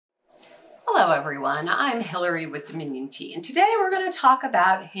Hello everyone, I'm Hillary with Dominion Tea, and today we're going to talk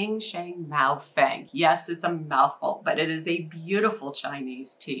about Huang Shan Mao Feng. Yes, it's a mouthful, but it is a beautiful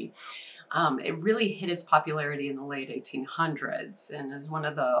Chinese tea. It really hit its popularity in the late 1800s and is one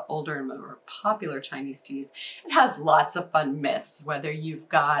of the older and more popular Chinese teas. It has lots of fun myths, whether you've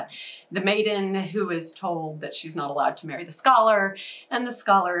got the maiden who is told that she's not allowed to marry the scholar, and the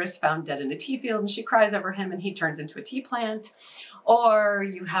scholar is found dead in a tea field and she cries over him and he turns into a tea plant. Or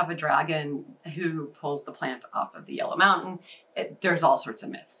you have a dragon who pulls the plant off of the Yellow Mountain. There's all sorts of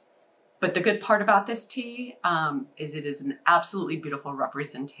myths. But the good part about this tea is it is an absolutely beautiful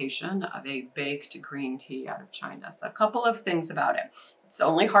representation of a baked green tea out of China. So a couple of things about it. It's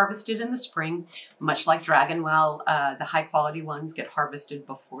only harvested in the spring, much like Dragonwell. The high quality ones get harvested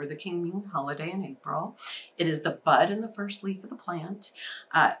before the Qingming holiday in April. It is the bud and the first leaf of the plant.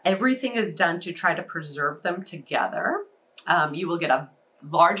 Everything is done to try to preserve them together. You will get a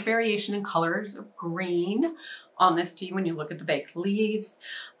large variation in colors of green on this tea when you look at the baked leaves.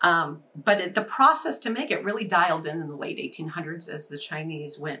 But the process to make it really dialed in the late 1800s as the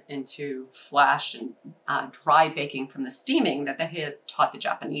Chinese went into flash and dry baking from the steaming that they had taught the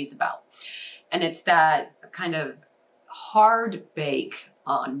Japanese about. And it's that kind of hard bake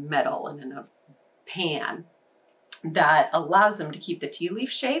on metal and in a pan that allows them to keep the tea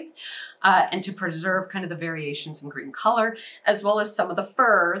leaf shape and to preserve kind of the variations in green color, as well as some of the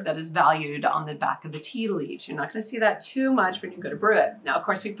fur that is valued on the back of the tea leaves. You're not going to see that too much when you go to brew it. Now, of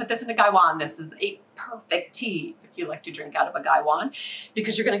course, we put this in a gaiwan. This is a perfect tea if you like to drink out of a gaiwan,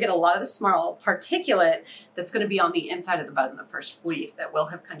 because you're going to get a lot of the small particulate that's going to be on the inside of the bud and the first leaf that will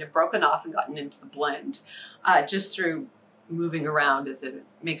have kind of broken off and gotten into the blend just through moving around as it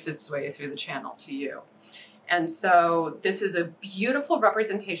makes its way through the channel to you. And so this is a beautiful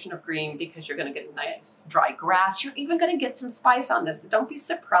representation of green because you're going to get a nice dry grass. You're even going to get some spice on this. So don't be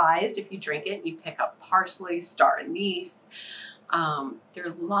surprised if you drink it and you pick up parsley, star anise. There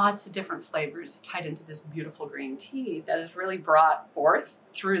are lots of different flavors tied into this beautiful green tea that is really brought forth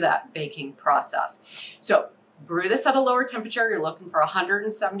through that baking process. So brew this at a lower temperature. You're looking for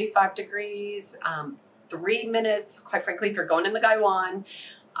 175 degrees, 3 minutes. Quite frankly, if you're going in the gaiwan,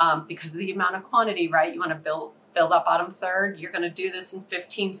 because of the amount of quantity, right? You want to build that bottom third. You're going to do this in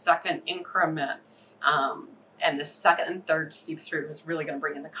 15-second increments. And the second and third steep through is really going to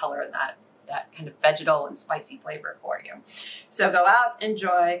bring in the color and that kind of vegetal and spicy flavor for you. So go out,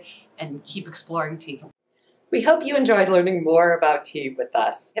 enjoy, and keep exploring tea. We hope you enjoyed learning more about tea with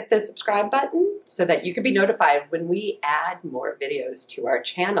us. Hit the subscribe button so that you can be notified when we add more videos to our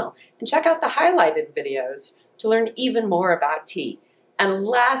channel. And check out the highlighted videos to learn even more about tea. And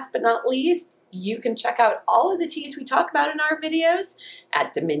last but not least, you can check out all of the teas we talk about in our videos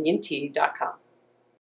at dominiontea.com.